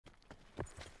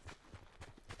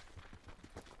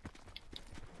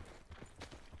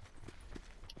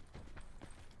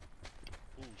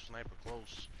sniper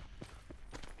close.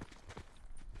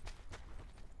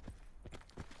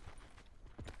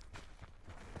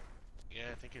 Yeah,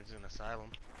 I think it's in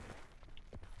Asylum.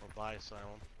 Or by Asylum.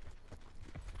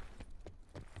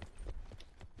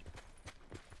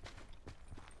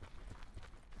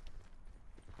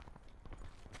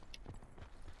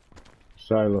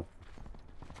 Asylum.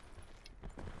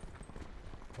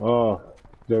 Oh,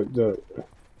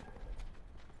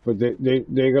 but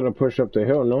they're gonna push up the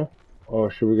hill, no? Or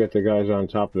should we get the guys on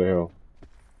top of the hill?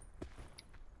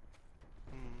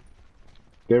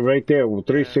 They're right there,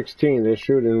 316. They're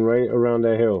shooting right around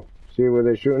that hill. See where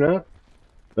they're shooting at?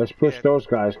 Let's push those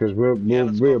guys because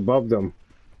we're above them.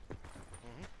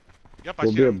 Yep, I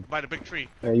see them by the big tree.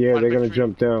 Yeah, they're gonna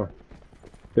jump down.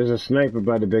 There's a sniper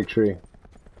by the big tree.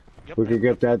 Yep, we could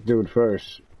get that dude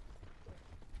first.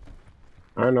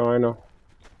 I know.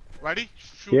 Ready?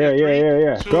 Shoot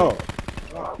yeah. Two. Go.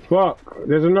 Fuck.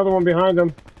 There's another one behind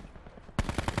him.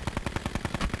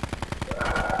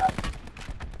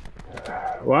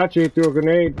 Watch, he threw a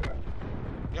grenade.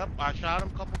 Yep, I shot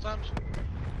him a couple times.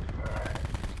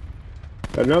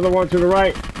 Another one to the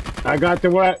right. I got the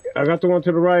one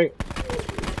to the right.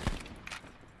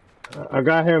 I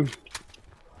got him.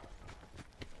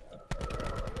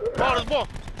 Oh, there's more.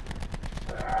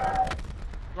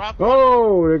 Drop one.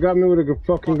 Oh, they got me with a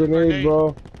fucking grenade,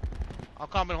 bro. I'll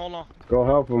come in, hold on. Go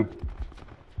help him.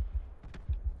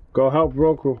 Go help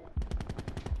Roku.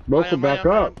 Roku, back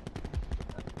up.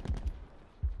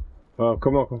 Oh,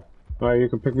 come on. Alright, you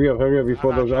can pick me up. Hurry up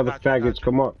before those other faggots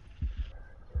come up.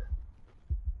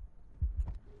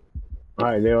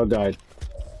 Alright, they all died.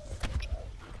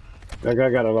 That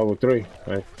guy got a level 3.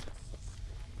 Right.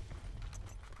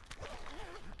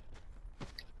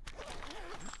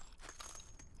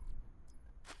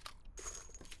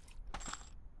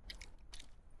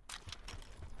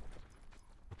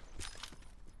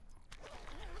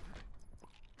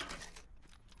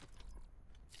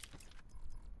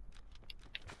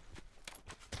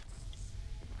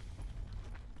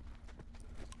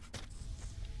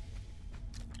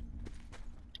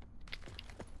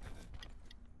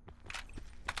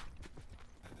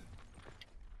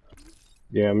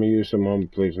 Yeah, I'm gonna use some armor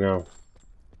plates now.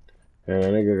 And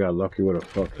I think I got lucky with a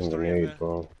fucking grenade,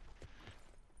 bro.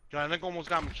 Yeah, I think almost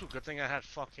got me too. Good thing I had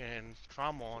fucking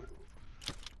trauma on.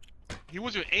 He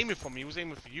wasn't aiming for me, he was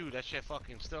aiming for you. That shit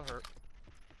fucking still hurt.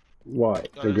 What?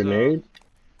 The grenade?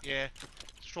 Yeah.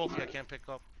 It's a trophy I can't pick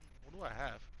up. What do I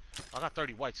have? I got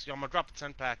 30 whites. Yo, I'm gonna drop the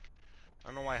 10 pack. I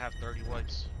don't know why I have 30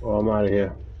 whites. Oh, I'm out of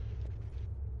here.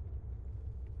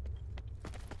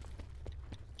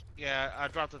 Yeah, I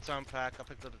dropped the 10 pack. I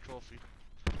picked up the trophy.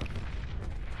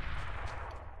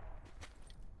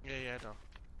 Yeah, I know.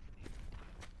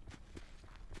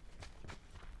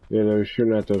 Yeah, they were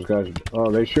shooting at those guys.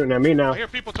 Oh, they're shooting at me now. I hear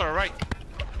people to the right.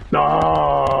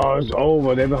 No, it's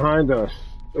over. They're behind us.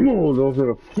 Oh, those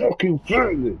are the fucking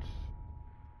faggots.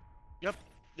 Yep.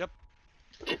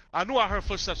 I knew I heard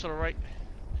footsteps to the right.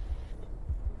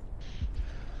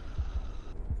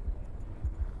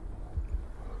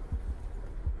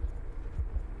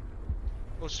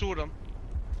 Let's shoot them.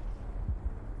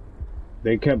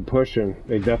 They kept pushing.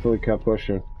 They definitely kept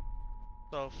pushing.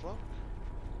 The fuck?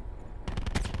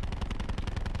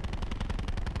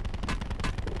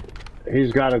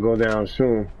 He's got to go down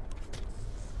soon.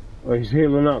 Oh, he's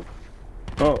healing up.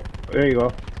 Oh, there you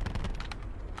go.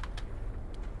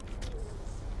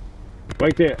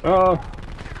 Right there. Oh.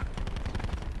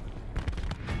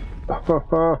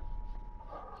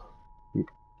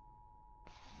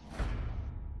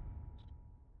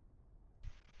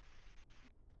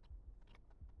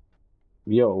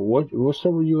 Yo, what's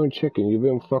up with you and Chicken? You've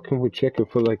been fucking with Chicken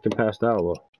for like the past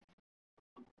hour.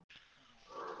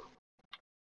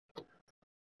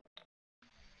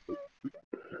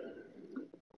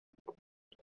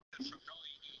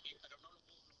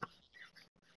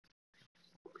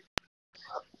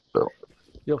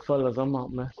 Yo, fellas, I'm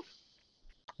out, man.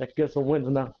 Let's get some wins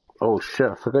now. Oh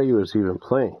shit, I forgot you was even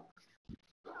playing.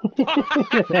 Oh,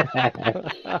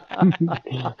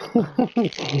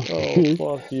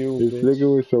 fuck you, This bitch.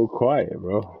 nigga was so quiet,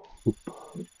 bro.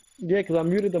 Yeah, because I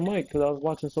muted the mic because I was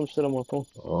watching some shit on my phone.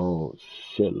 Oh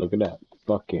shit, look at that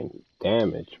fucking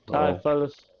damage, bro. Alright,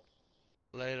 fellas.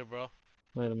 Later, bro.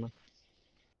 Later, man.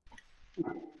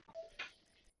 Get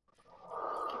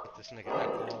this nigga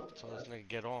Echo up, so this nigga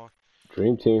get on.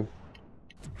 Dream Team.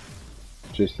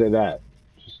 Just say that.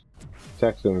 Just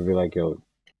text him and be like, yo.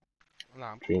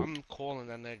 Nah, I'm calling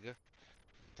that nigga.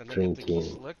 That nigga Dream think Team.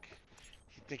 he's slick?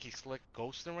 He think he's slick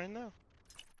ghosting right now?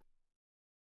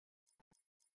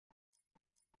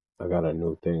 I got a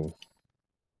new thing.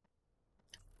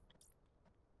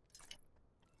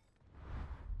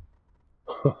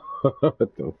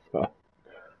 What the fuck?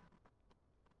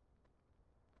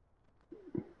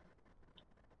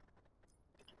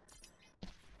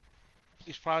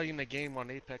 He's probably in the game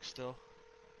on Apex still.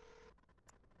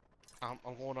 I'm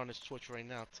going on his Twitch right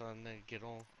now, telling him to get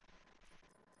on.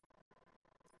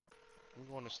 I'm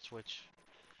going on his Twitch.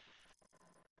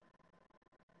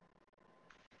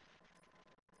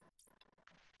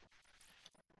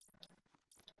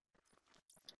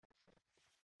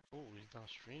 Oh, he's not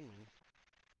streaming.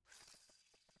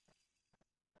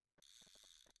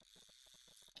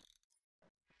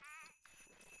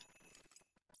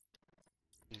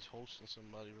 He's hosting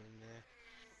somebody right now.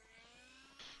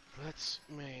 Let's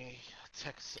me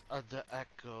text the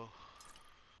Echo.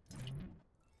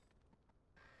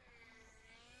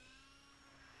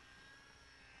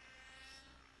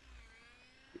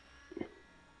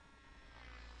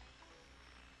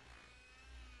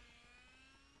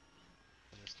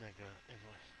 This nigga,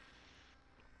 anyway.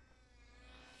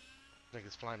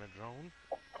 Nigga's flying a drone.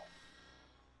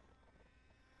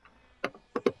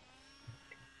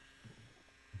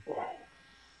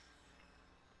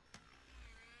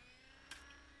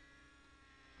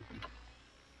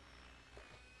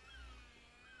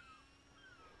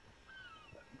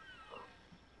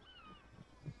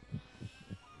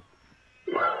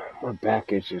 My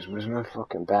back itches. Where's my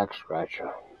fucking back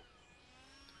scratcher?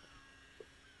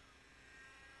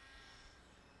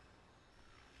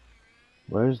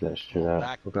 Where's that shit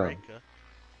at? Backbreaker.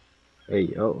 Hey,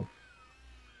 yo.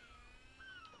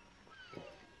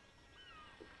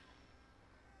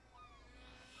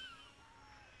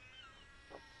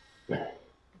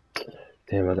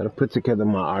 Damn, I gotta put together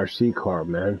my RC car,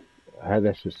 man. I had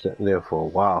that shit sitting there for a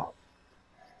while.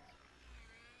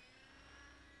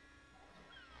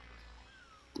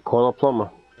 Call a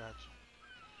plumber. Gotcha.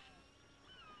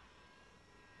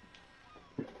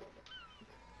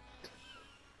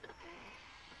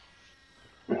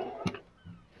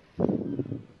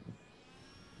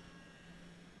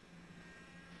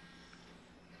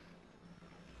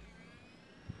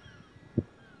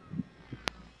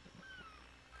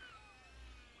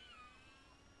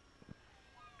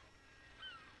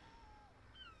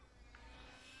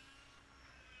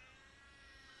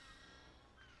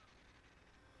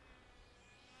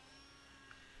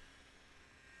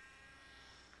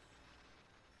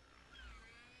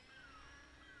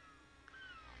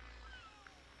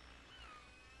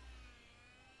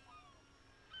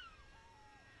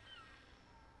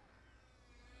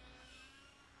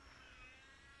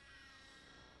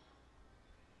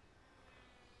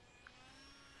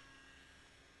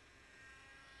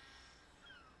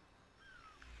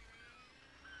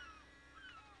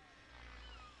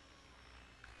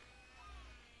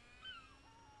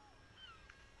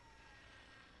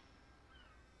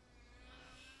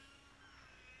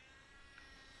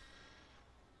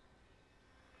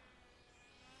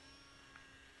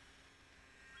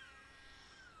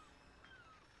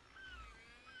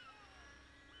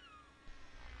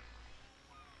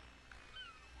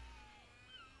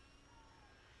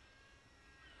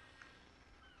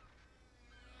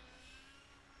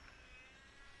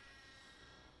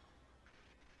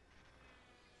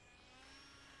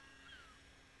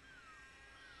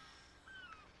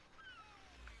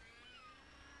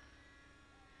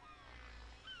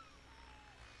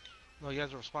 No, he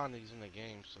hasn't responded. He's in the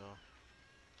game, so.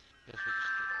 Guess we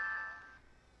just...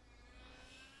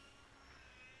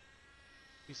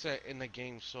 He said in the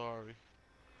game, sorry.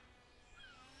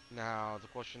 Now the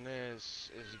question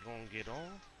is he gonna get on?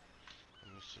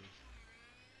 Let me see.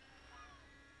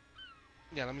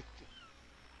 Yeah, let me.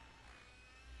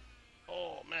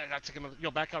 Oh man, I gotta take another. Yo,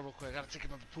 back out real quick. I gotta take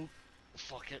another poop.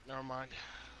 Fuck it, never mind.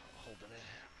 Holding it.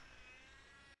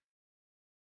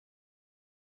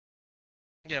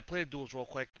 Yeah, play the duels real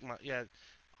quick. Yeah,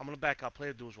 I'm gonna back out. Play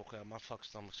the duels real quick. My fuck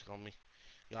stomach's killing me.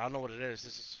 Yeah, I know what it is.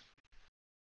 This is.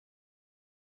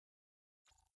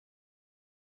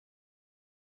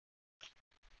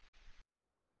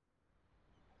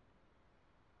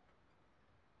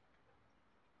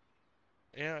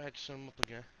 Yeah, I had to send him up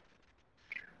again.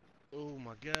 Oh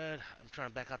my god. I'm trying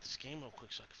to back out this game real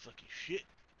quick so I can fucking shit.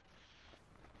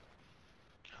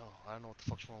 Yo, I don't know what the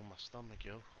fuck's wrong with my stomach,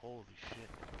 yo. Holy shit.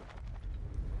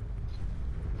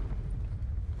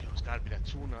 Yo, it's gotta be that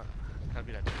tuna. It's gotta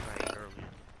be that tuna I ate earlier.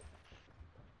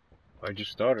 I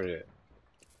just started it.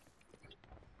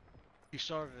 He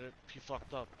started it. He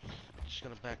fucked up. Just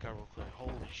gonna back out real quick.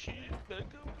 Holy shit. Back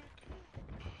out, back out.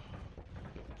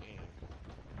 Yo, damn.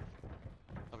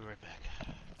 I'll be right back.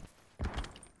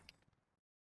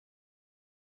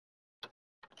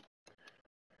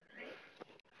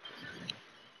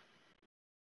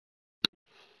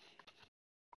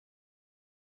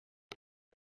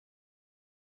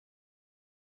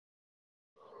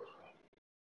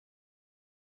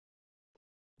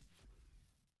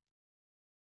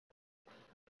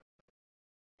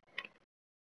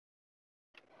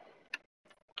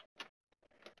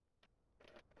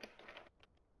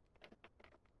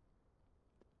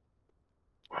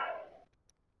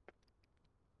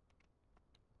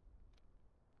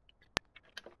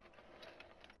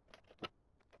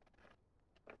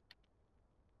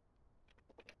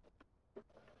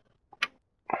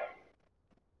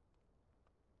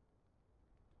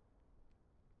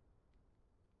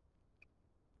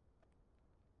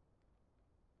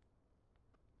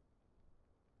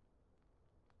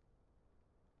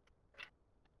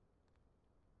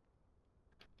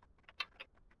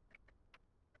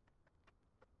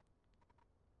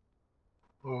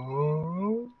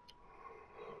 Oh.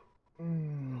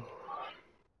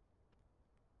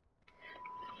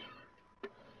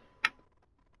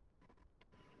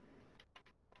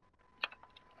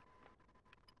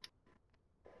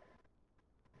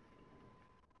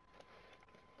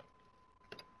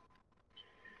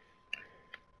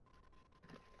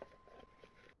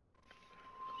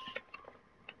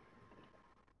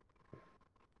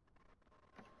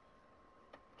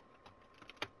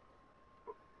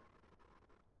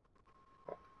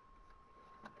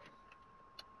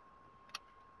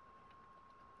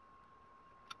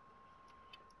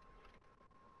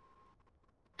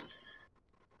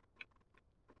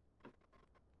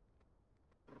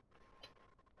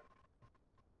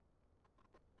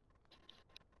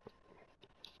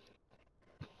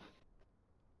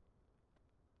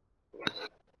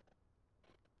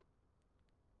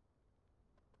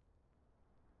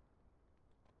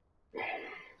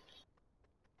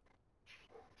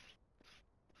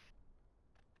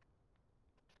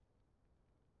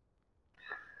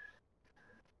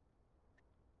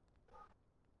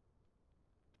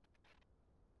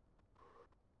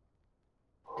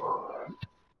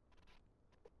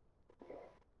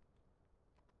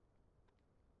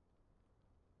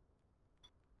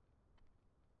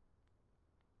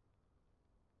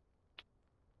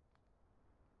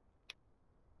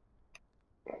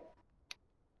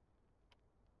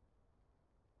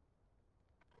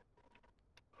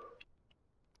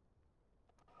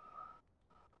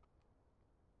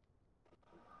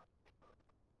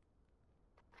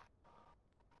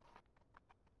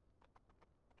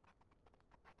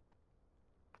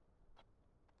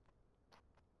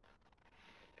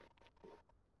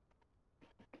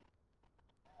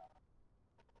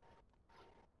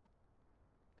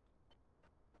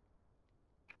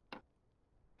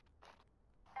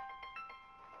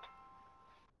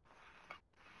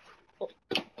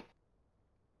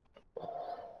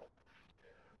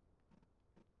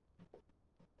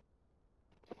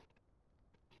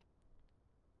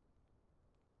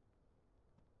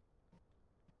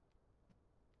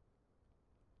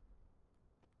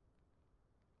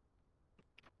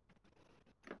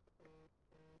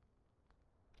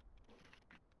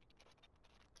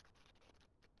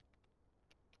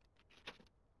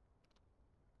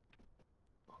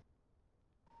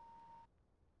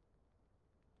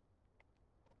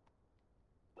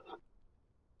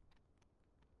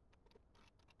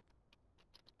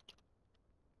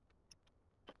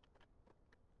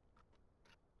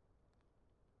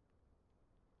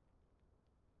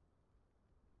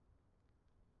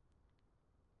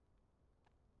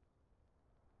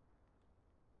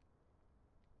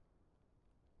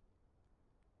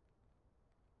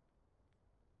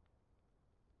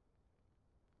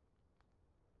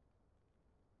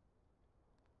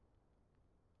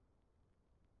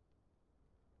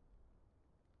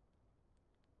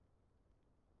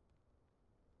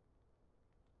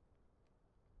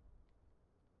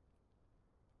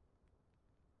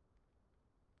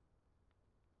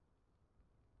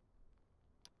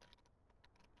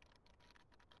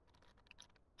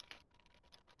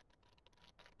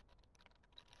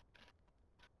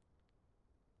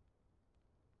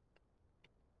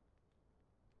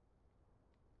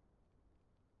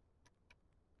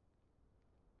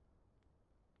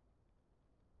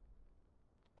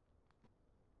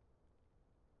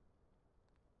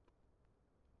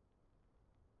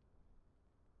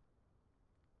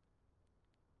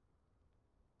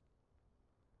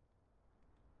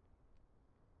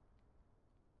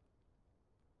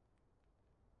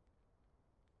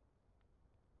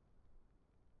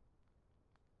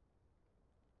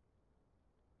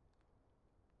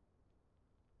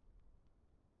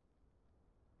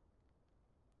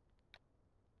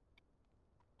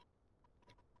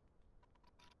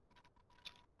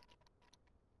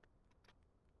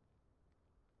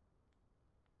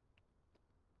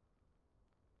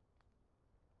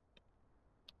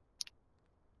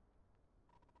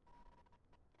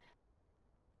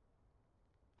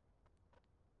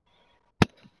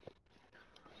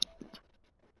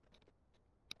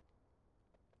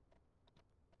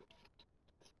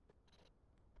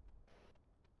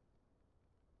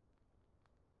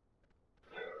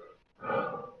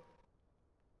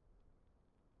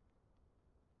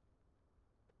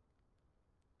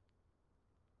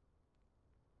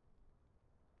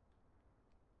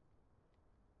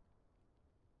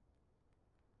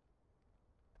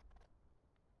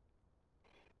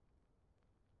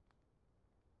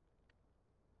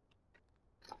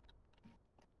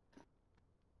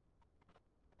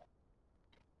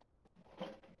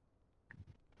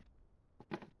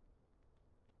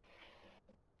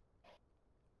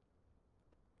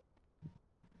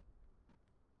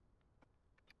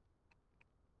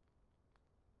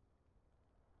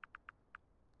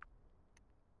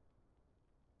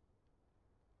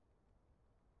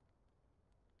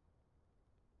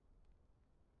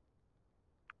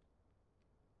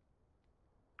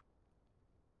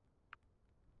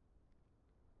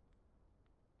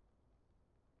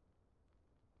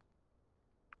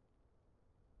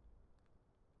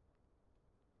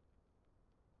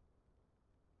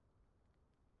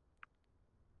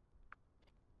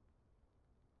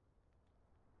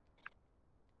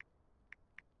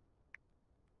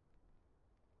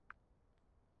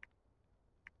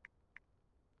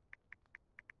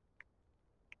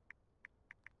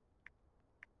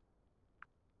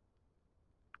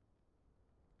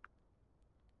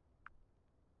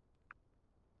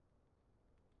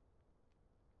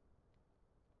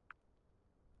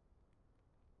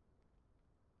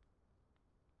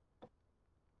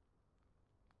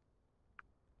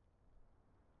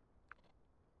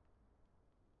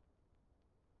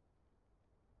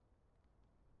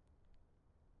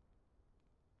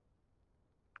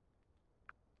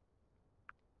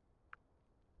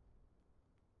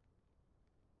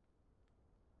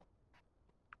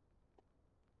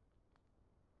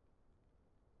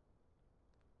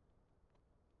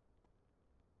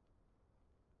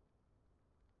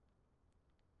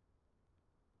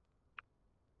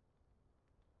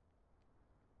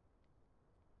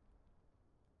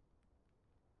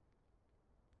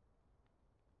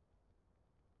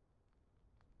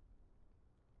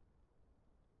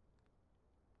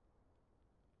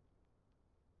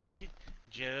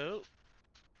 Joe,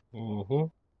 Mm-hmm.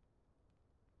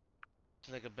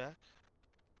 this nigga back.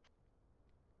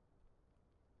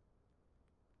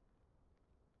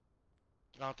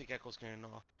 I don't think Echo's gonna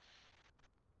know.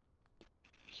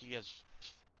 He has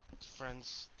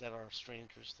friends that are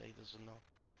strangers that he doesn't know.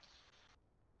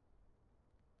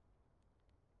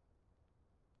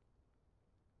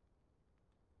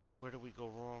 Where did we go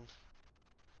wrong?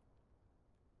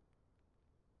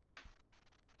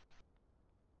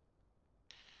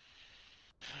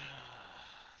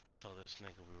 Tell this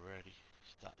nigga we ready.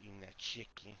 Stop eating that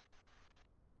chicken.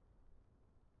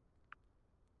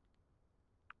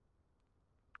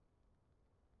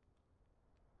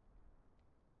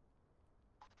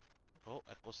 Oh,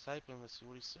 Echo's typing. Let's see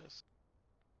what he says.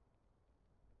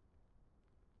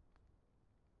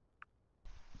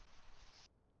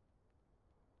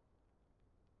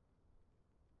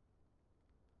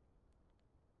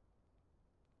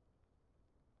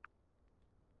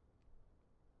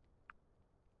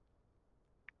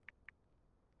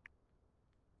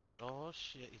 Oh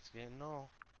shit, he's getting on.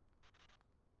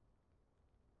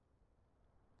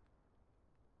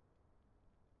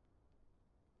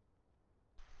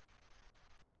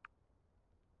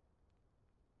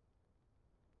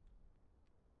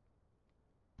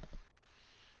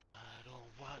 I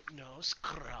don't want no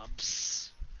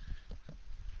scrubs.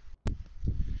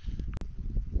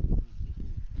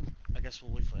 I guess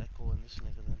we'll wait for Echo and this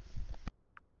nigga then.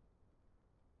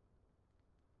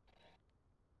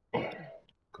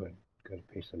 Good. Gotta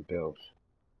pay some bills.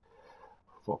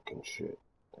 Fucking shit.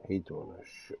 He doing that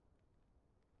shit.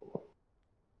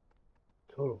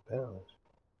 Total balance.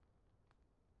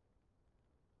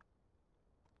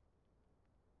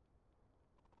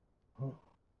 Huh.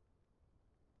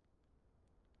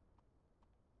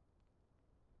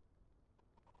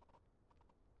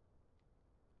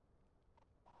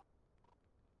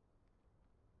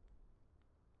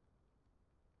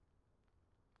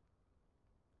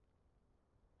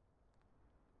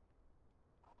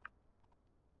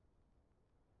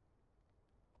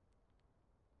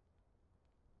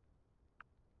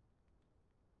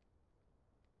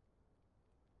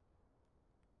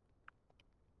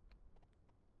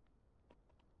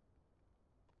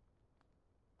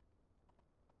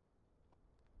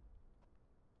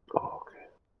 Oh, okay.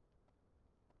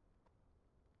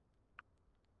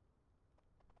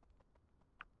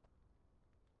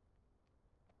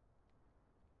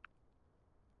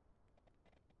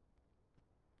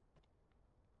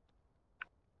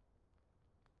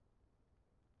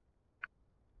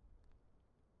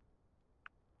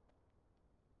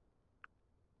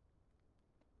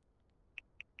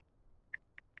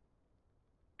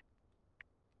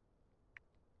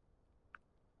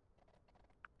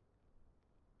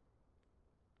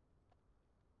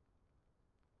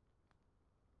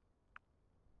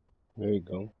 There you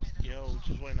go. Yo,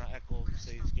 just waiting on Echo to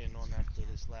say he's getting on after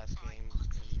this last game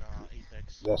in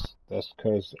Apex. That's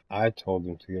because I told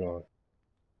him to get on.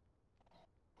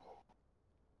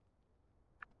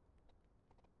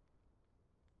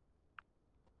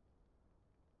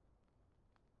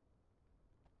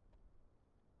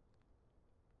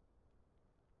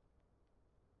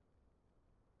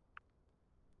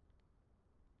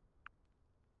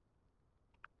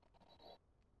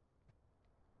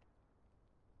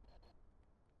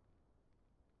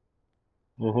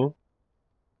 Mm-hmm.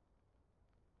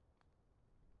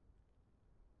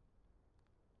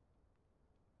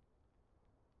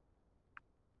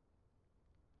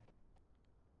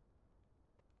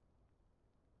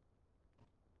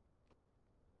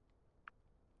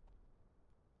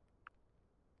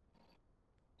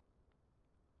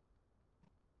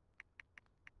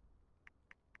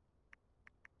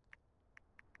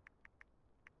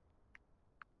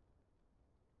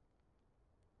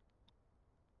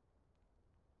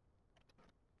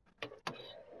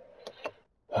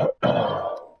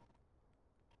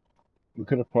 We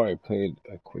could have probably played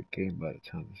a quick game by the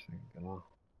time this thing got on.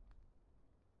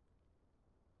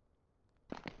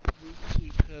 We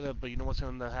could have, but you know what's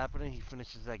gonna end up happening? He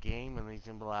finishes that game and he's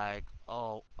gonna be like,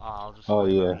 "Oh, I'll just Oh play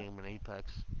another yeah. game in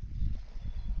Apex."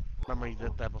 Remember he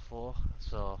did that before,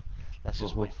 so let's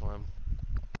just Mm-hmm. wait for him.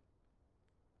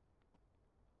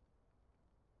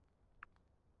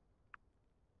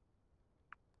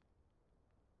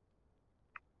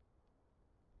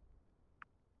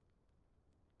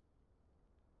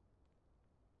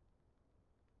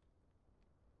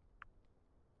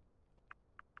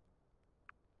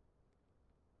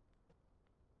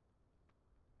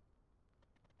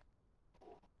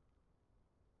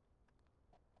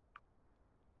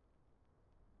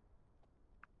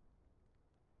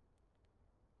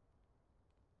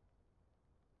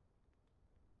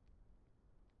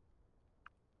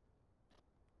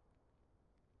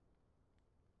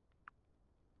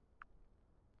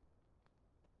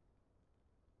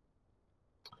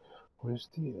 Where's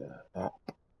the app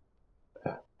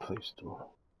Play Store?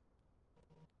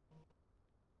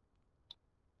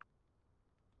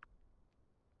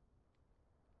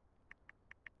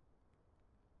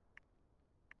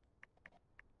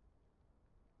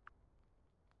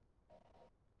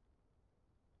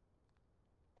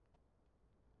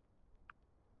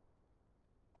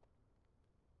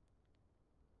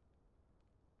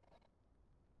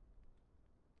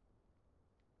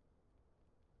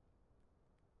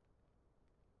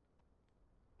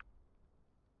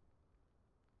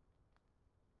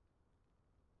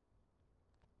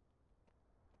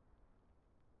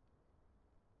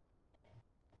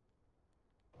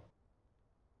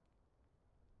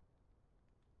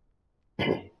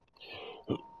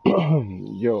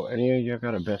 Yo, any of you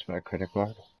got a Best Buy credit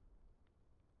card?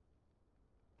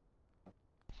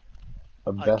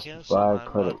 A I Best can't say Buy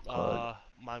credit card.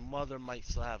 my mother might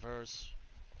still have hers.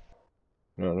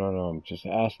 No, no, no. I'm just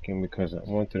asking because I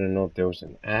wanted to know if there was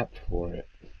an app for it.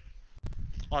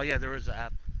 Oh yeah, there is an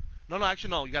app. No,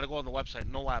 actually no. You gotta go on the website.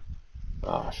 No app.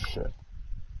 Ah, shit.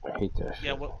 I hate that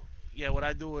Yeah, shit. what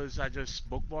I do is I just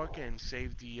bookmark it and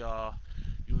save the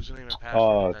username and password, and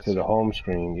Oh, to that's the it. home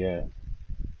screen, yeah.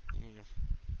 Yeah.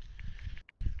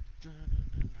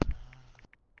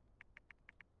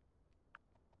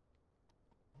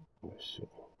 Let's see.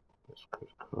 Let's click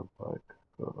like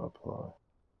apply.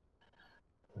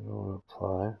 I don't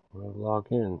apply. I'm gonna log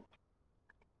in.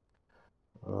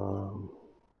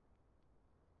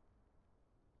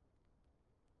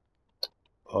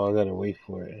 Oh, I gotta wait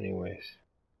for it anyways.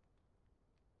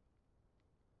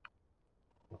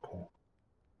 Okay.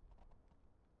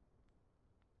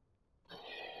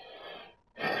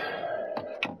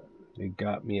 They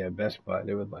got me at Best Buy.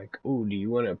 They were like, "Oh, do you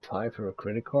want to apply for a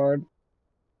credit card?"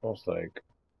 I was like,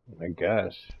 "I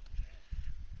guess."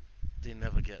 They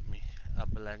never get me. I'll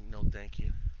be like, no, thank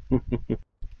you.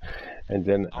 And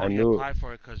then I I only knew, apply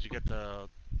for it because you get the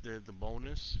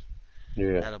bonus. I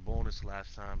yeah, had a bonus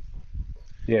last time.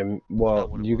 yeah. Forgot Well,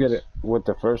 what it you get was. it with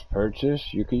the first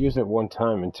purchase. You could use it one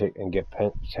time and get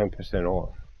 10%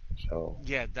 off. So,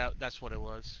 Yeah, that's what it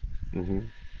was.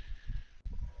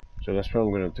 so that's what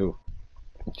I'm gonna do.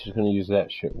 I'm just gonna use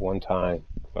that shit one time.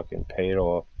 Fucking pay it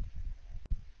off.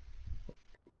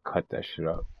 Cut that shit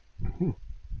up.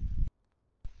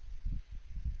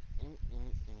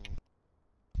 Mm-mm-mm.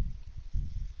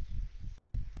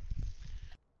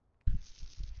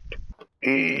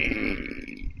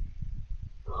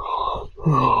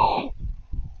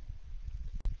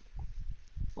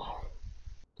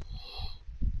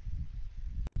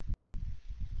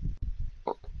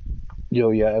 Yo,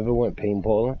 yeah, ever went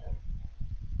paintballing?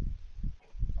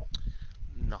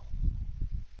 No,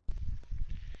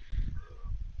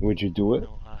 Would you do it?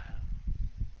 no, I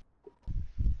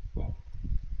have.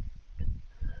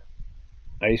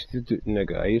 I used to do,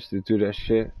 nigga. I used to do that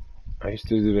shit. I used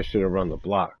to do that shit around the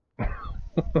block.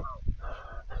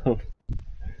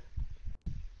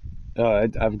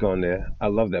 I've gone there. I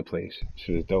love that place.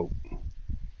 Shit is dope.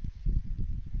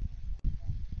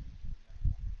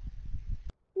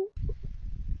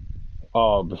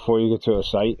 Oh, before you get to a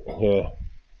site, yeah.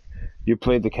 You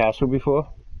played the castle before?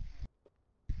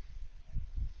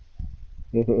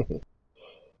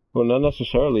 Well, not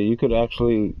necessarily. You could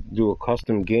actually do a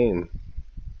custom game.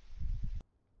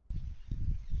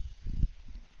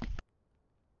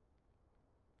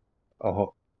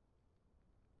 Oh,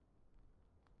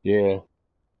 yeah.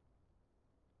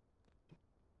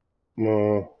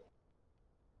 Uh,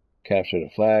 capture the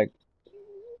flag,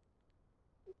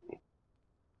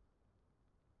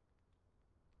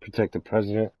 protect the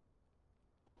president.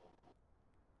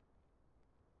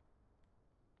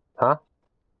 Huh?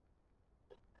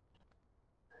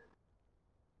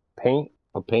 Paint?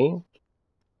 A paint?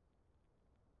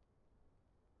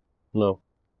 No.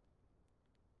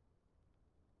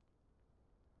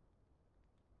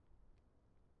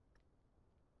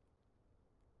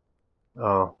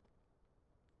 Oh.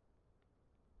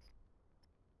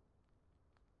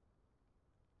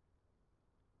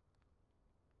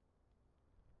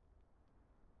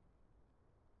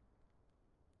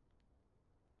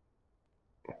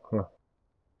 Huh.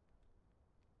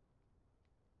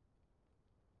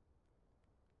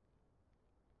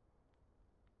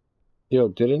 Yo,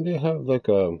 didn't they have like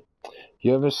a?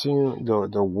 You ever seen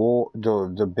the war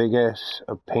the big ass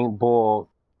paintball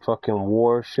fucking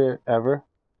war shit ever?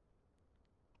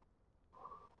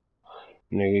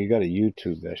 Nigga, you gotta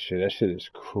YouTube that shit. That shit is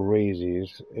crazy.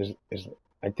 It's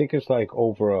I think it's like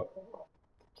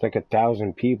it's like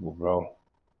 1,000 people, bro.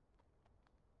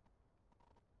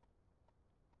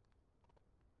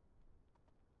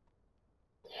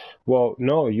 Well,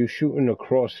 no, you shooting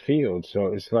across field, so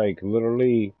it's like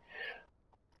literally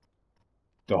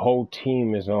the whole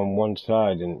team is on one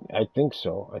side, and I think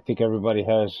so. I think everybody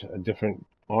has a different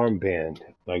armband,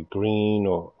 like green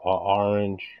or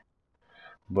orange.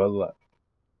 But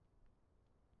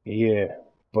yeah,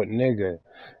 but nigga,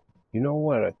 you know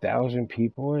what 1,000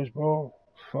 people is, bro?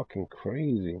 Fucking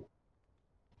crazy.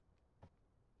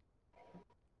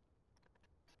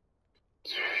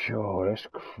 Yo, that's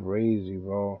crazy,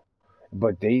 bro.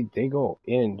 But they go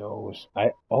in those.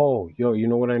 Yo, you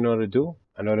know what I know how to do?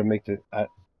 I know how to make I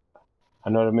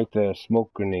know how to make the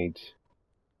smoke grenades.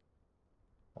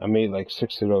 I made like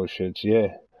 6 of those shits.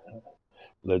 Yeah,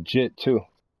 legit too.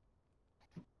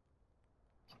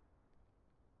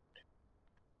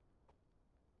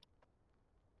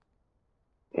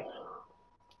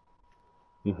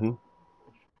 Mhm.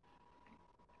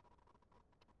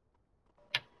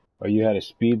 Oh, you had a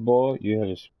speedball. You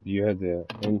had the.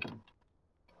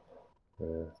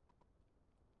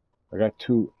 I got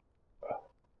 2.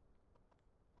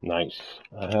 Nice.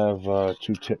 I have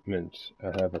 2 Tipmans.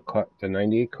 I have the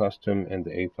 98 Custom and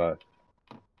the A5.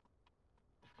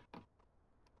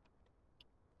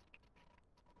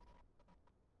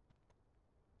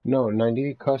 No,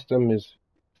 98 Custom is,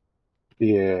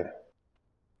 yeah,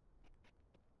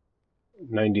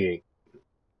 98.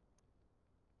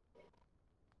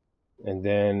 And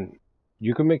then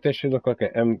you can make that shit look like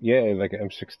like an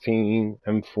M16,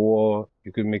 M4.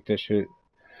 You could make that shit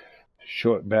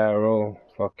short barrel,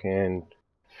 fucking.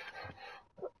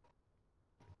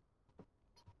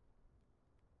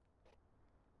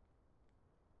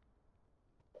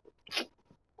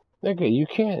 Nigga, you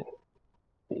can't.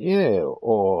 Yeah,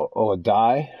 or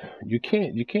die. You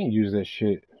can't use that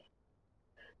shit.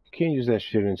 You can't use that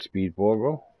shit in speedball,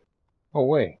 bro. Oh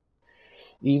wait.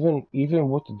 Even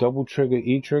with the double trigger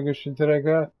E-trigger shit that I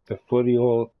got, the fully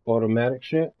all automatic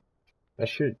shit, that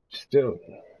shit still.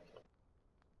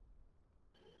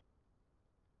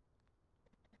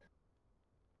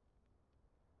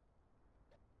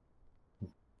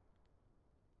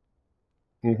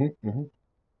 Mhm.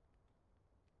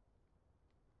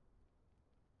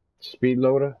 Speed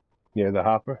loader. Yeah, the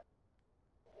hopper.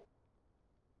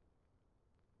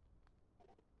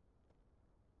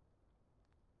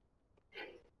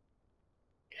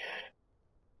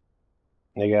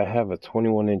 Nigga, I have a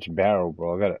 21-inch barrel,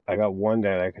 bro. I got one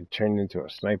that I could turn into a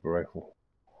sniper rifle.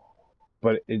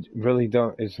 But it really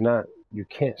don't. It's not. You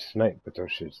can't snipe with those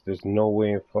shits. There's no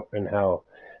way in how.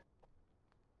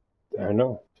 I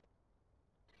know.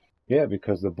 Yeah,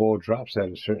 because the ball drops at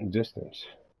a certain distance.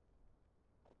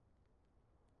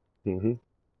 Mhm.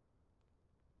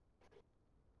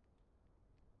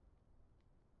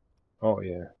 Oh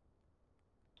yeah.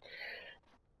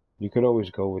 You could always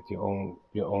go with your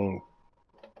own.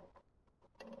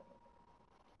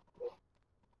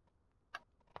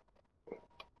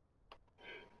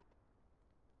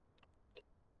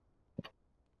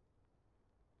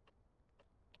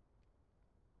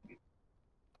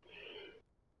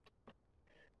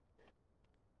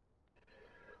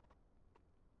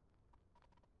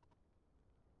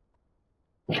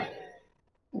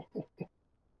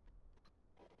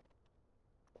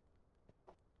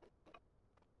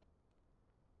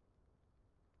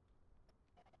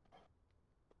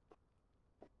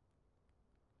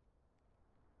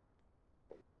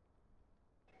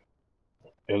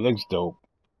 It looks dope.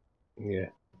 Yeah.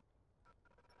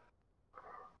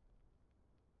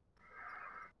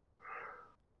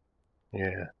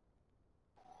 Yeah.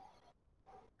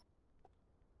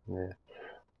 Yeah.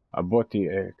 I bought the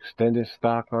extended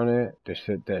stock on it. They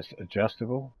said that's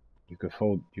adjustable. You could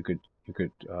fold. You could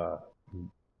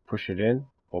push it in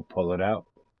or pull it out.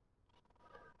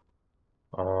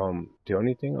 The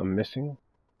only thing I'm missing,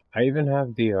 I even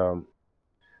have the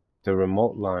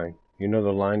remote line. You know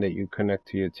the line that you connect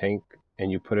to your tank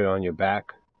and you put it on your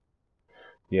back.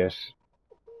 Yes.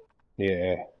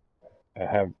 Yeah. I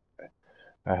have.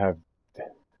 I have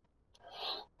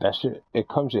that shit. It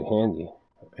comes in handy.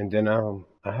 And then I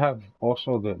have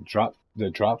also the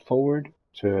drop forward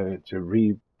to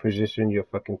reposition your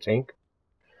fucking tank,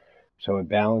 so it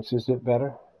balances it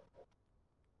better.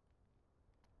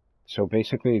 So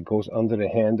basically, it goes under the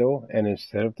handle, and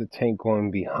instead of the tank going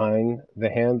behind the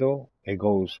handle, it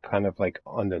goes kind of like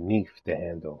underneath the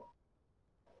handle,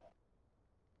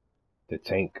 the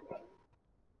tank.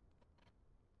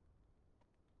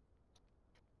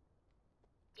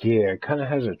 Yeah, it kind of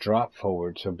has a drop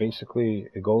forward. So basically,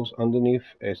 it goes underneath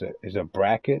is a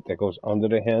bracket that goes under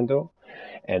the handle,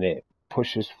 and it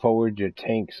pushes forward your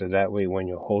tank, so that way when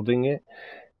you're holding it,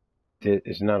 there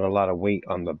is not a lot of weight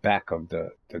on the back of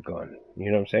the gun.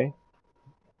 You know what I'm saying?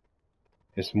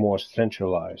 it's more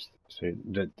centralized. So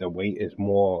the weight is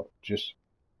more just,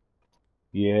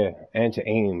 yeah, and to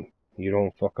aim. You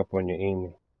don't fuck up on your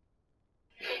aiming.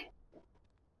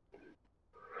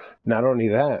 Not only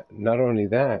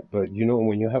that, but you know,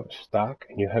 when you have a stock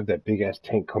and you have that big ass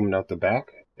tank coming out the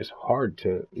back, it's hard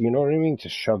to, you know what I mean, to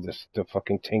shove the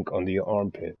fucking tank under your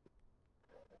armpit.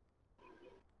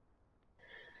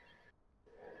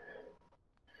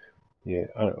 Yeah.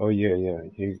 Oh yeah, yeah.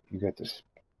 You got this.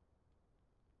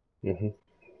 Mhm.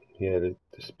 Yeah, the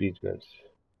speed guns.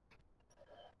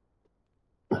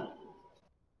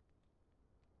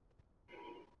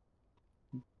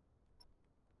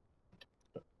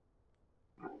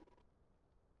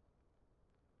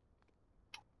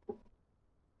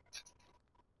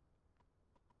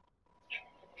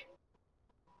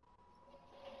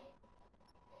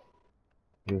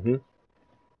 Mhm.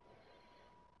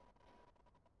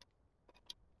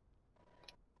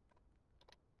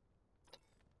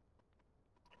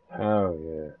 Oh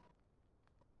yeah.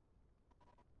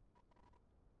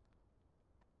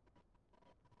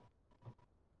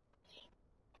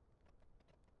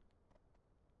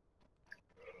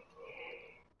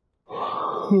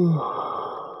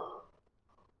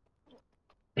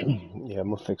 Yeah, I'm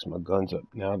gonna fix my guns up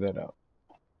now that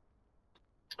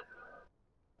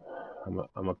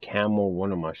I'm a camel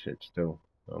one of my shits too.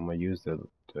 I'm gonna use the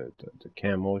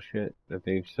camo shit that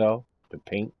they sell, the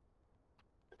paint.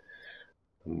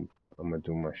 I'm, I'm gonna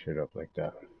do my shit up like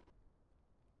that.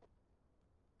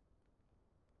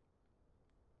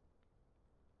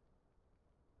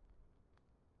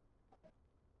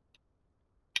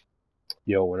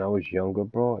 Yo, when I was younger,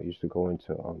 bro, I used to go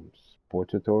into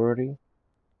Sports Authority.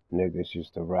 Niggas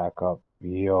used to rack up,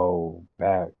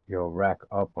 rack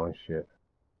up on shit.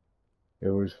 It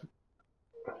was,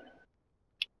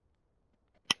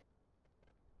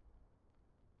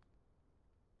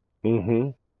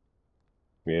 mm-hmm,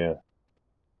 yeah,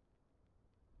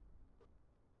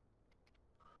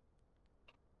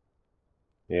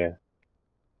 yeah.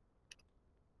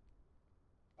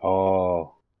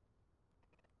 Oh,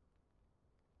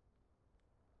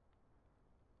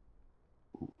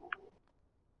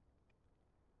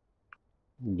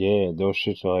 yeah, those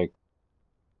shits are like,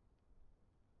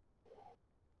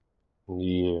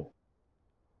 yeah.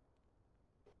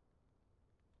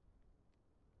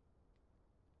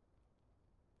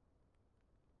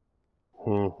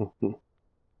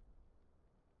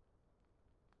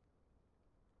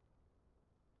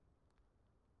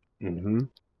 Mm-hmm.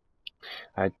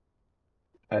 I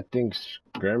I think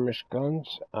skirmish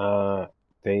guns,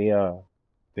 they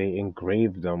they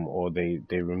engraved them or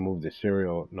they removed the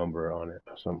serial number on it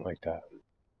or something like that.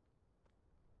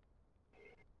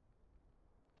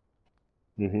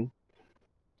 Mm-hmm.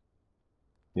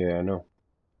 Yeah, I know.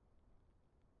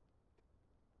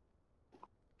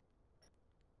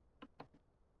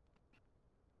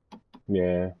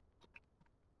 Yeah.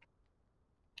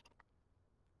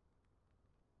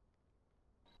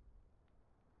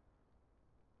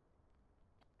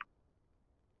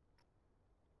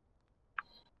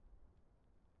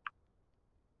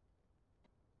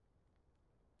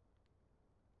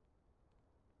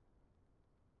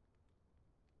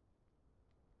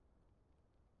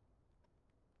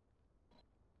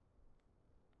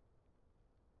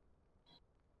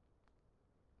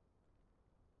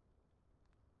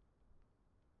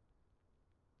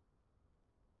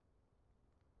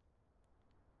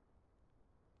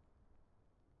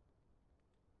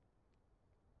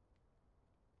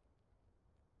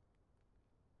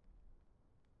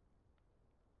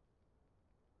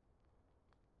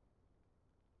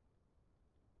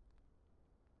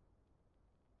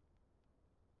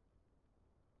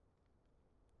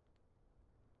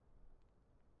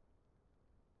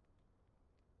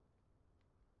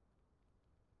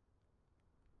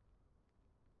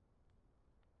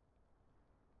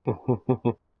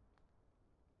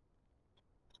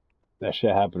 That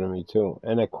shit happened to me too.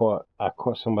 And I caught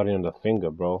somebody on the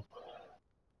finger, bro.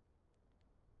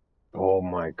 Oh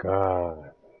my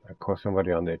god. I caught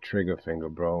somebody on their trigger finger,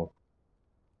 bro.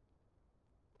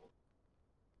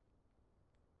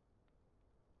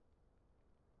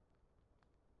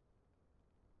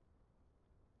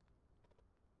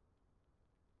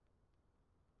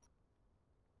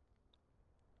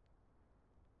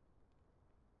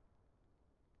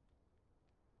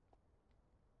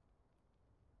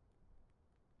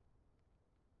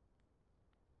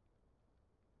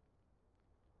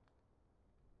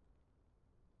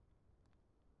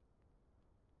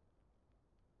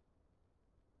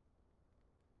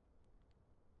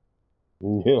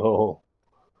 Yo.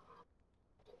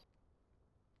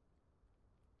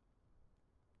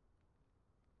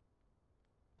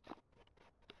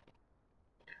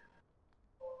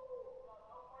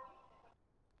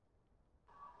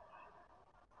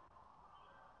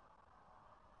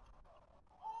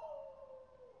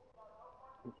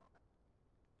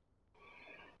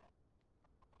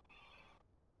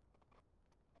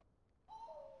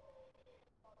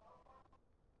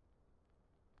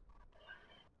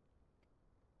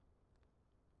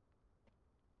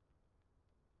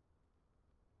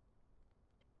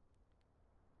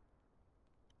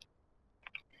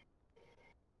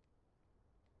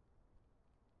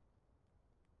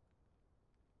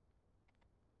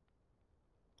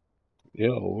 Yeah,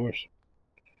 or worse.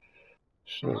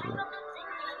 So,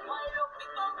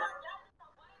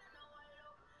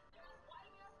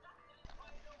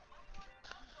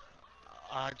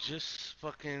 I just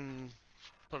fucking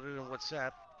put it in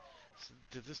WhatsApp.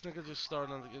 Did this nigga just start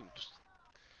another game?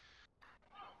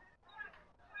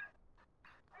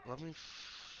 Let me.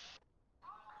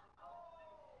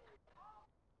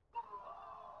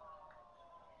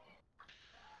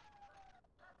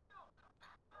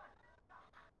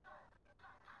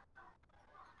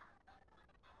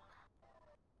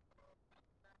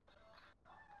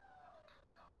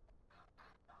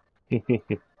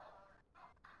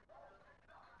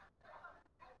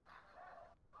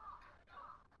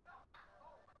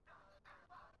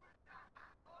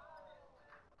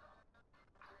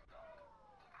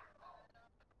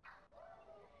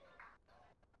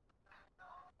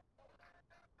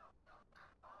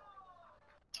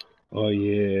 oh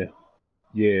yeah,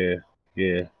 yeah,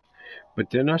 yeah. But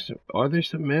they're not. Are they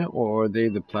cement or are they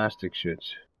the plastic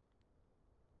shits?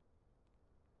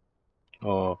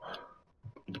 Oh,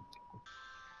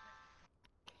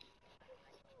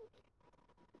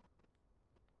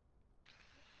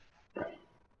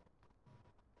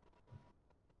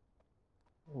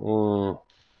 mm.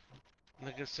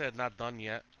 Nigga said not done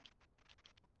yet.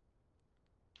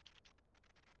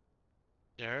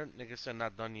 You heard? Nigga said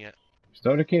not done yet.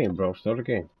 Start a game, bro. Start a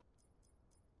game.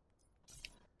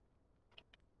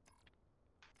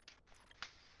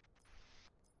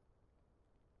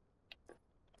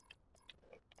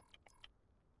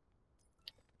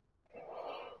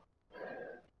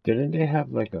 Didn't they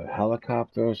have like a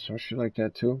helicopter or some shit like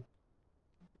that too?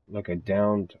 Like a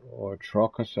downed or a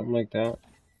truck or something like that?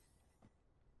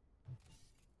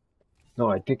 No,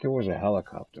 I think it was a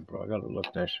helicopter, bro. I gotta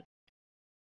look that shit.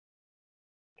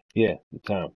 Yeah, the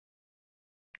town.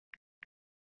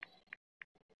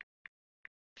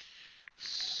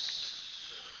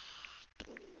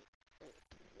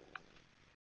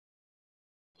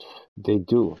 They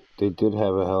do. They did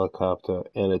have a helicopter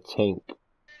and a tank.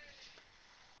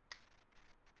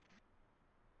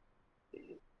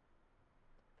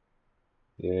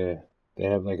 Yeah, they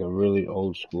have like a really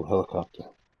old school helicopter.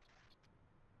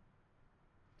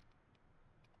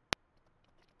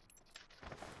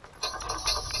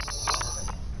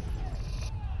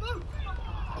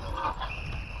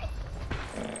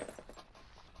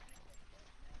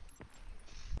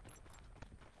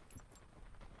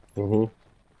 Mm-hmm.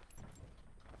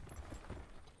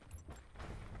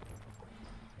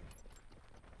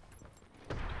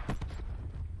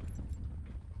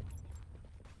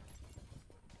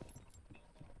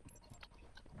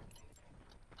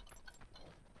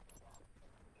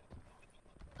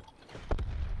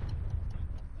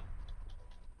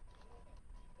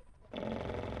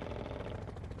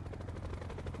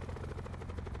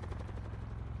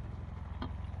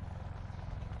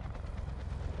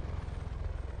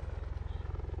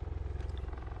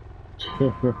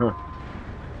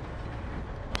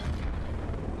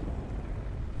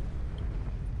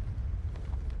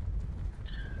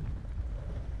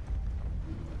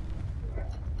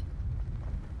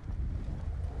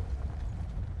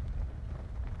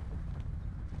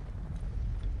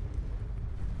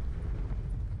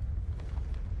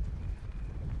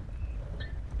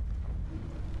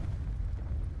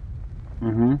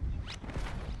 Mm-hmm.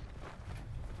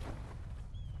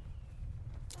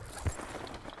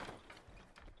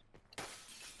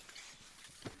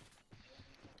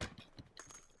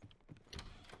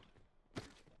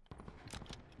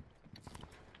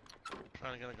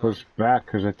 Trying to get a gun. Push back,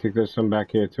 cause I think there's some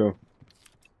back here too.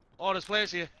 Oh, there's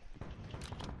players here.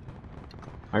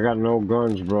 I got no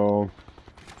guns, bro.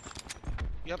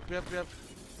 Yep, yep, yep.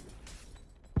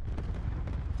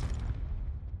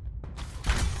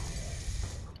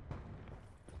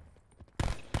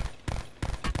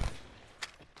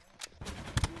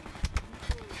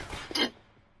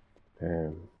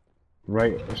 Damn.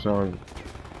 Right, it's on.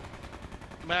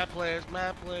 Mad players,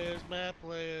 mad players, mad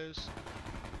players.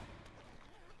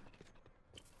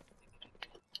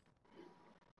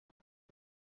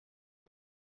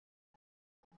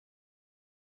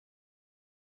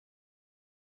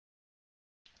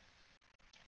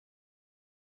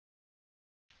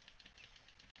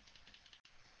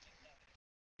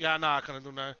 Yeah, nah, I couldn't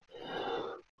do nothing.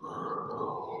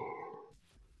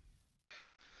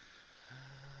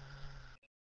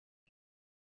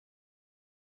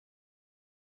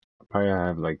 Probably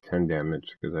have like 10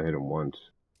 damage because I hit him once.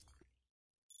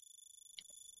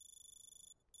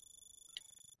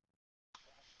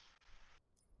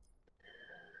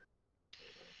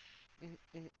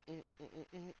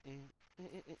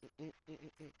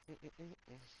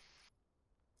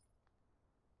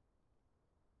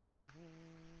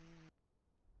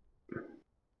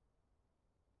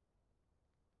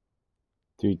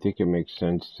 Do you think it makes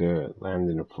sense to land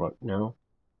in the front now?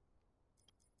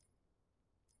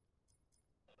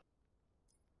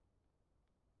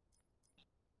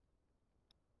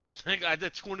 I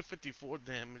did 254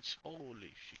 damage.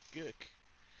 Holy shit.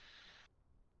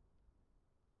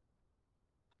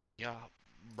 Yeah,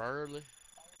 barely.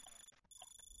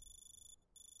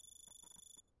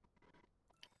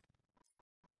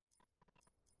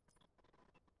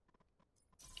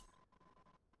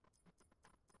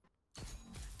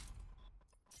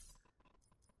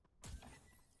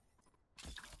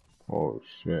 Oh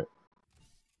shit.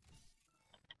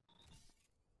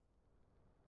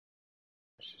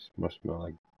 This must smell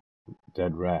like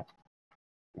dead rat.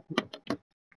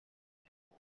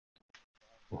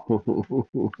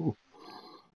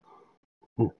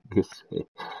 Guess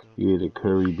you're the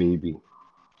curry baby.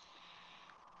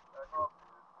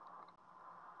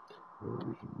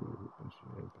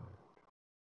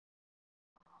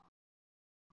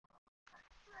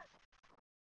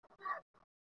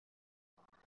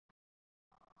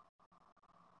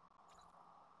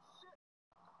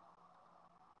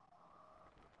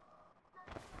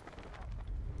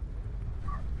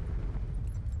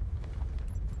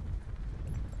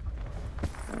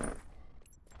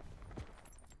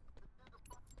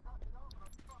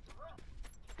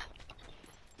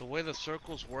 The way the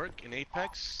circles work in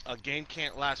Apex, a game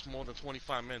can't last more than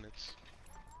 25 minutes.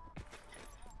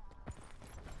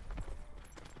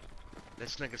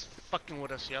 This nigga's fucking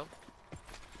with us, yo.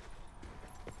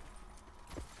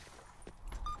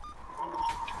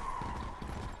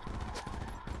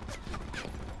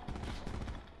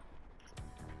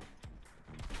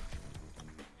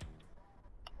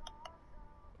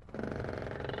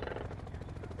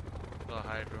 Go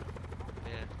Hydra.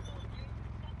 Yeah.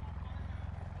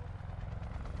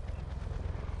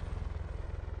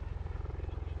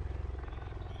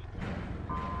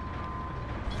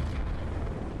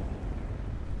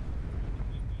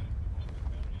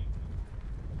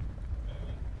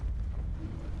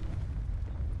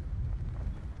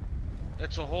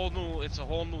 It's a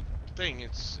whole new thing.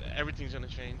 Everything's gonna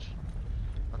change.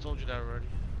 I told you that already.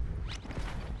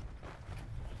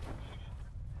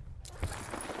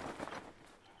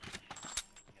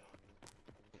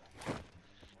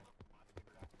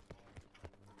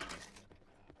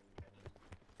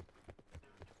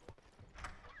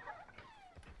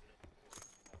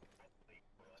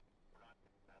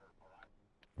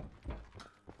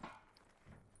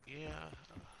 Yeah,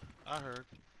 I heard.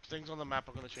 Things on the map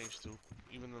are gonna change too,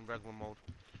 even in regular mode.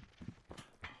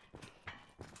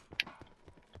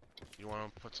 You wanna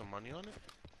put some money on it?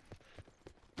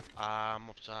 I'm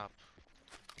up top.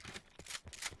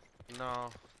 No,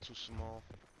 too small.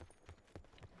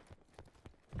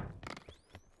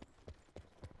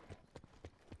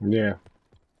 Yeah.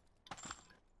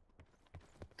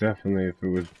 Definitely if it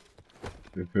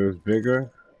was bigger,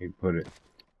 he'd put it.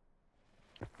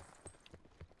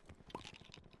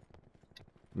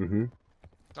 Mm-hmm.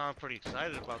 I'm pretty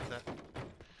excited about that.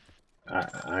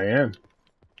 I am.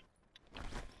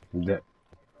 That.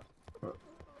 Oh,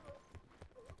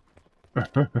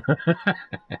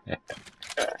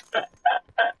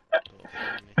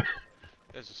 funny.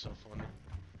 This is so funny.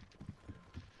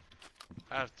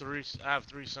 I have three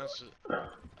sensors. I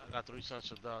got 3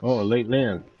 sensor dots. Oh, a late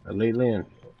land. A late land.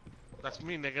 That's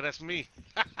me, nigga. That's me.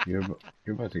 You're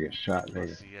about to get shot, nigga.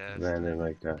 Pussy ass Landing nigga.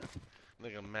 like that.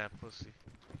 Nigga, mad pussy.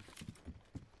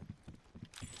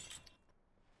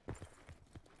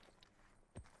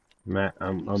 Matt,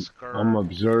 I'm Scared.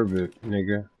 observant,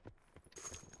 nigga.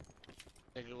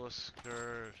 Nigga was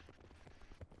scared.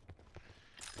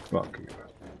 Fuck you.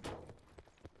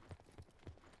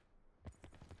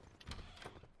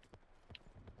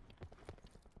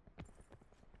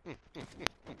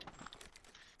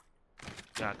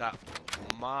 Yeah, I got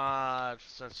mod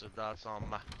sensor dots on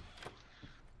my.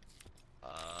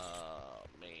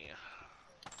 Man.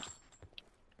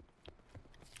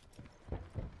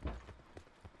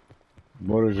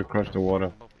 Borders across the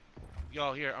water.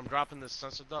 Yo, here, I'm dropping this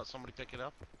sensor dot. Somebody pick it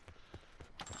up.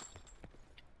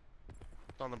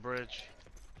 It's on the bridge.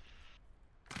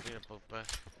 Need a boat back.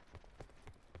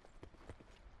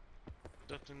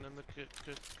 Ducking in the kick.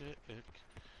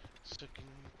 Sticking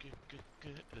in the kick.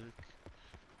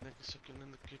 Nigga sucking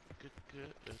in the kick.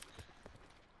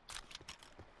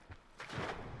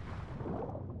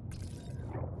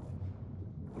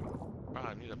 Bro,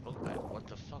 I need a book bag. What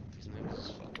the fuck? These niggas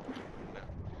is fucking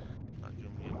not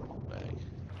giving me a book bag.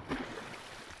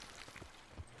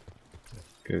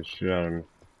 Get shit out of me.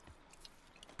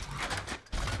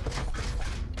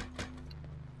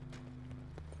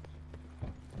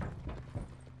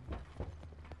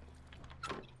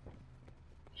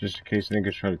 just in case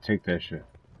niggas try to take that shit.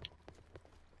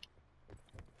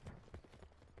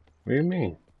 What do you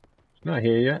mean? It's not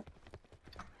here yet.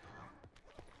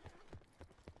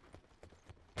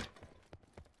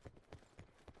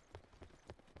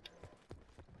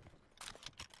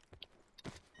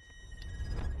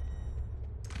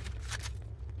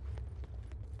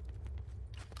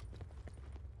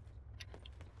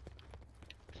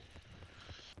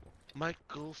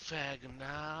 Michael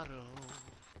Fagonado.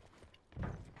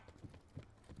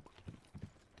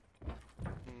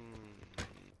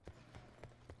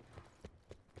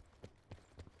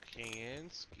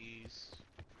 Kanskis.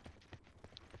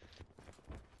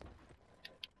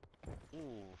 Ooh,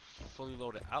 fully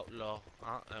loaded outlaw.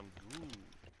 I am good.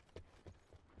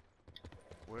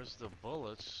 Where's the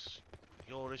bullets?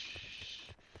 Yo, this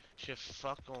shit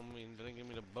fuck on me and didn't give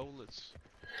me the bullets.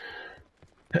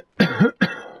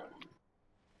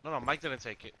 No, Mike didn't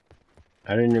take it.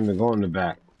 I didn't even go in the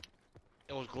back.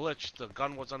 It was glitched. The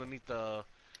gun was underneath the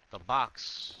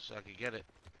box, so I could get it.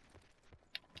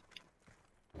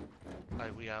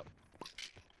 Alright, we out.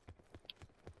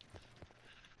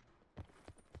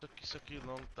 Sucky,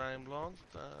 long time, long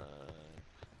time.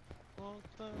 Long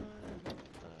time, long time,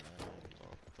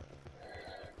 long time.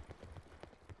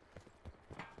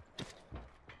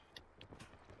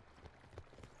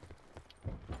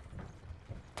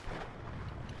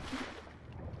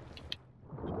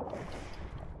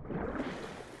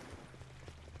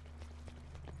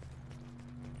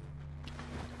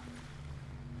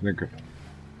 Nigga.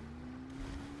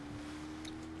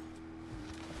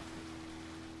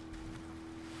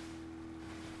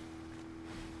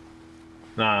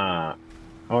 Nah.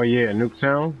 Oh yeah,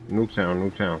 Nuketown?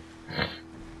 Nuketown.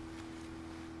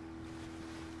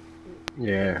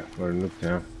 Yeah, go to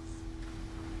Nuketown.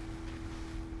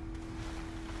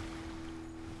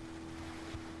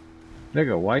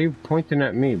 Nigga, why you pointing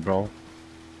at me, bro?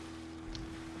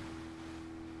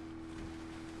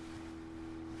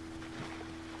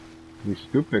 You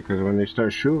stupid, because when they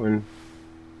start shooting...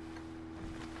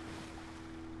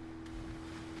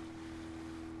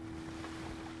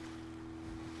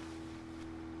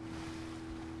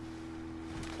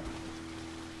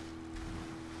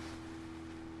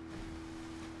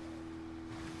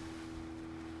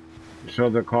 You saw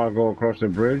the car go across the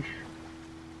bridge?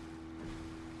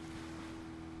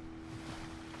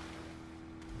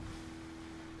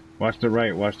 Watch the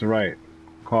right.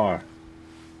 Car.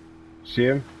 See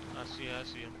him? I see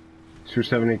him.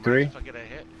 273? If I get a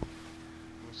hit.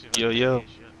 Yo.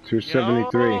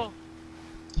 273. Yo!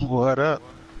 What up?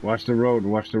 Watch the road.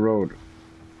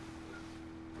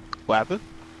 What happened?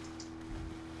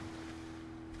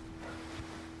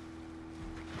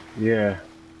 Yeah.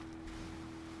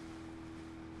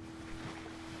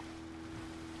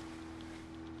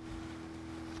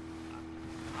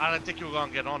 I didn't think you were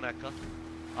gonna get on that, car.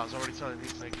 I was already telling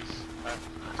these niggas.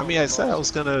 I mean, I said I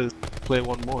was gonna play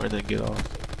one more and then get off.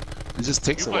 It just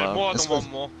takes You a played while. more than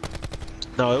one more.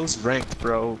 No, it was ranked,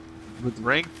 bro. With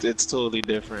ranked, it's totally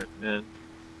different, man.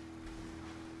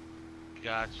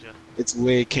 Gotcha. It's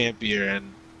way campier,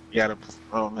 and you gotta.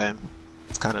 Oh man,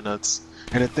 it's kind of nuts.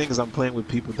 And the thing is, I'm playing with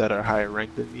people that are higher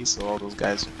ranked than me, so all those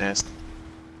guys are nasty.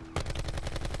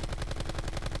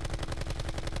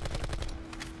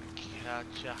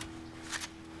 Gotcha.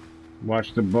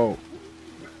 Watch the boat.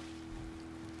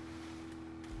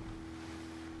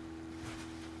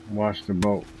 Watch the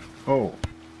boat. Oh.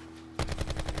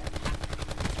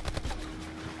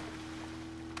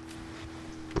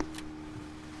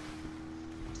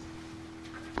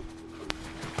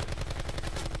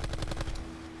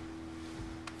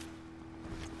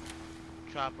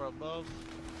 Chopper above.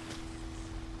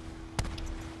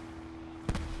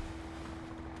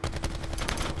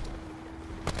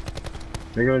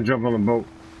 They're gonna jump on the boat.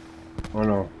 Oh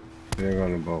no. They're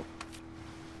on the boat.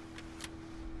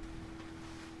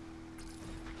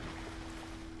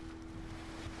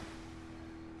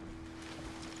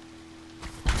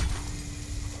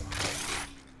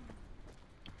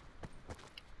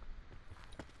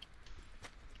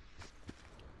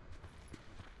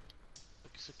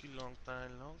 Sucky, long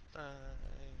time.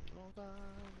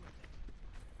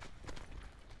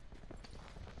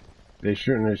 They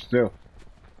shooting it still.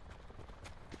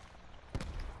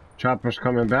 Chopper's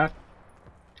coming back.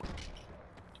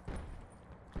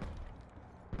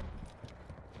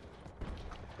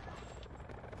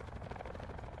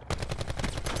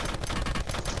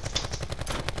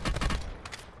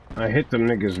 I hit them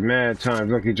niggas mad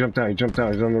times. Look, he jumped out.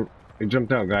 He's on the. He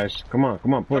jumped out, guys. Come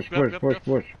on. Push.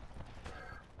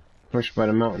 Push by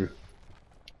the mountain.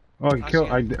 Oh, he killed.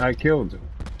 I killed.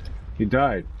 He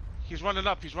died. He's running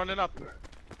up.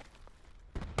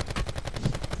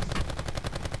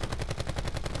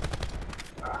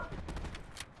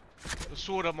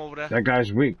 two of them over there. That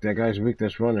guy's weak. That guy's weak.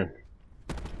 That's running.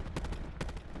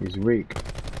 He's weak.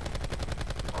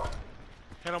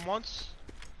 Hit him once.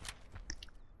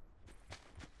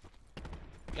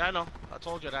 Yeah, I know. I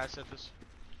told you that. I said this.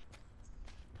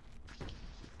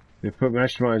 They put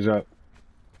mesh mines up.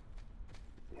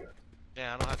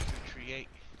 Yeah, I don't have 338.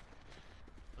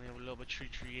 I have a little bit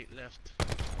 338 left.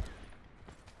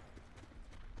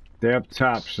 They're up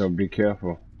top, so be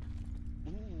careful.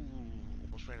 Ooh,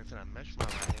 almost ran into that mesh mine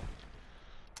right here.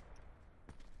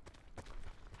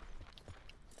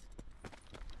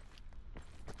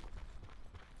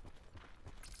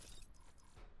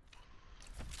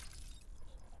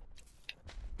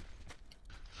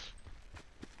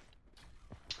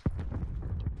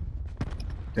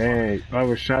 Dang, I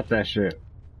was shot that shit.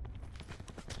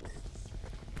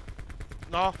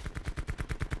 No.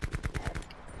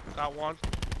 Got one.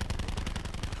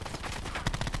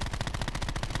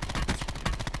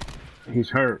 He's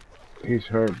hurt. He's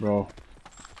hurt, bro.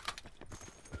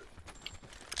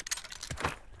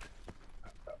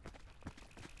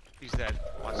 He's dead.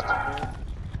 Watch this. Boom.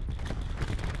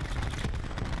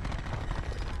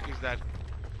 He's dead.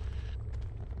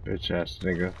 Bitch ass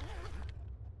nigga.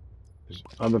 There's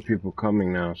other people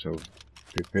coming now, so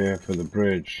prepare for the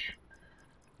bridge.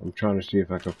 I'm trying to see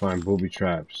if I can find booby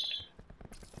traps.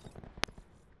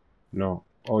 No.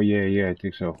 Oh yeah, I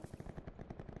think so.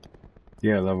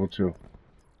 Yeah, level 2.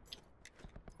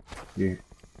 You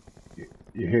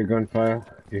hear gunfire?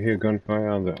 You hear gunfire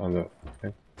on the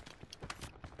okay.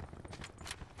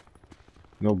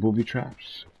 No booby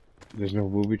traps. There's no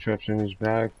booby traps in his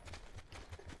bag.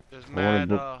 There's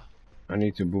mad, I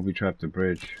need to booby trap the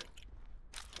bridge.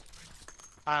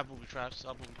 I have booby traps.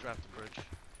 I'll booby trap the bridge.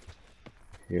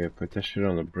 Yeah, put that shit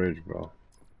on the bridge, bro.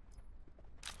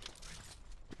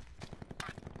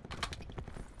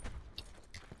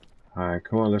 Alright,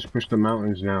 come on, let's push the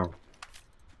mountains now.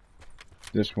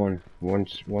 This one,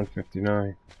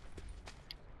 159.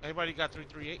 Anybody got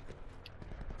 338?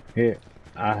 Here,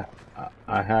 I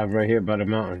have right here by the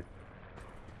mountain.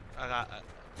 I got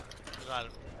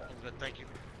it. I'm good, thank you.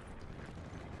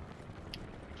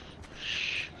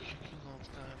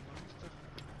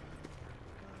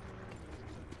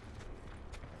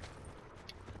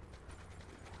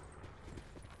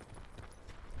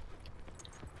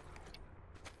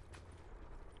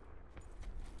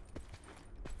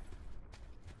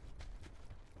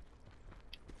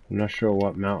 I'm not sure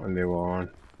what mountain they were on.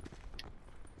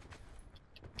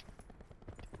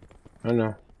 I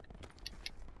know.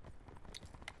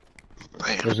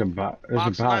 There's a box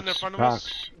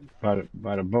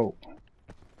by the boat.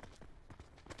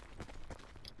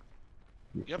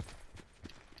 Yep.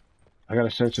 I got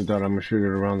a sensor dart. I'm gonna shoot it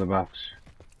around the box.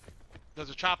 There's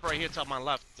a chopper right here to my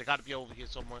left. They gotta be over here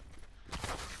somewhere.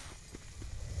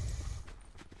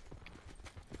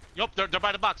 Yup, they're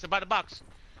by the box. They're by the box.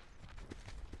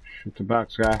 Shoot the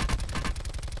box, guy.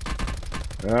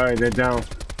 Alright, they're down.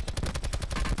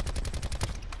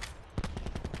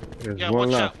 There's Yeah,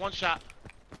 one left. shot, one shot.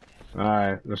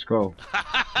 Alright, let's go.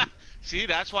 See,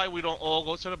 that's why we don't all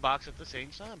go to the box at the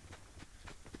same time.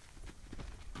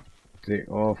 They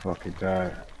all fucking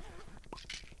died.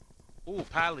 Ooh,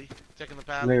 Pally. Taking the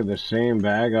Pally. Look at the same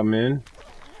bag I'm in.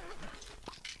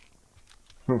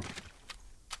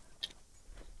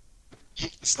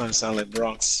 It's starting to sound like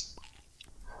Bronx.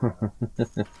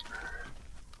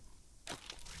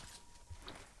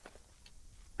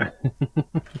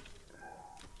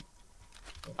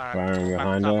 Firing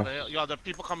behind us. Yo, there are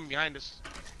people coming behind us.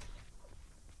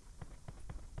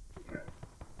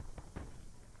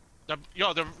 They're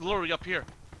literally up here.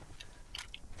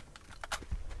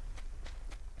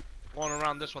 Going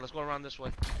around this way. Let's go around this way.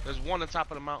 There's one on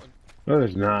top of the mountain. No,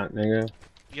 there's not, nigga.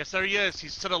 Yes, there he is.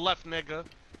 He's to the left, nigga.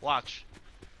 Watch.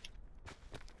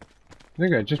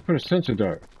 Nigga, I just put a sensor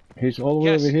dart. He's all the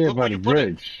way Yes, over here look by where the you put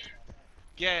it. bridge.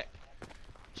 Yeah.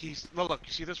 Look,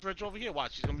 you see this bridge over here?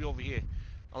 Watch, he's gonna be over here.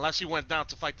 Unless he went down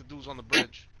to fight the dudes on the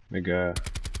bridge. Nigga.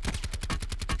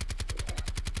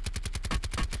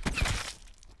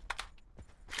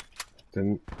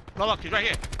 Then No, look, he's right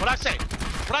here. What I say?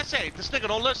 This nigga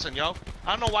don't listen, yo.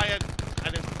 I don't know why I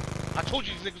didn't. I told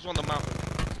you these niggas on the mountain.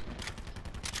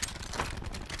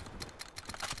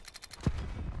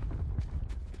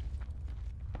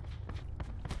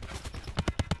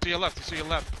 To your left, to your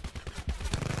left.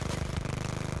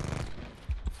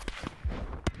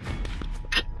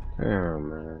 damn,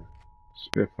 man.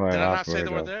 Spitfire Did I not operator. say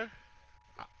they were there?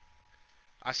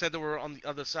 I said they were on the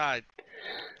other side.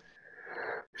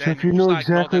 So Then if you who's know like,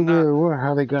 no, exactly they're where not. they were,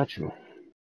 how they got you?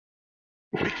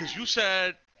 Because you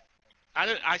said,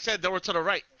 I said they were to the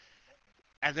right.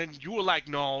 And then you were like,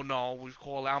 no, no, we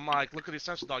call. I'm like, look at the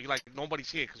sensor dog. You're like,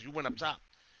 nobody's here because you went up top.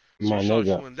 So My you started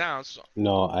nigga. shooting down. So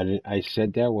No, I didn't. I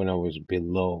said that when I was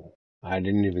below. I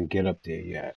didn't even get up there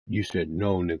yet. You said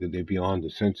no, nigga. They be on the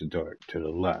sensor dart to the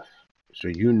left. So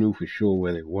you knew for sure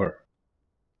where they were.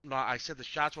 no, I said the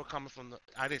shots were coming from the.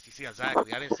 I didn't see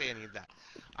exactly. I didn't say any of that.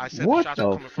 I said the What shots were the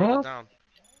coming further fuck? down.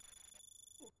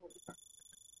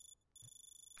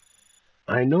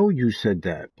 I know you said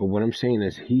that, but what I'm saying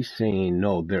is he's saying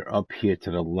no, they're up here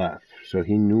to the left. So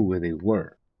he knew where they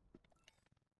were.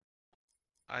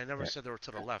 I never said they were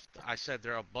to the left. I said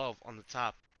they're above on the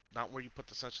top, not where you put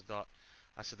the sensor dart.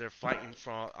 I said they're fighting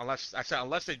from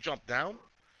unless they jump down,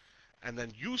 and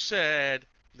then you said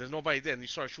there's nobody there, and you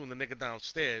started shooting the nigga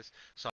downstairs. So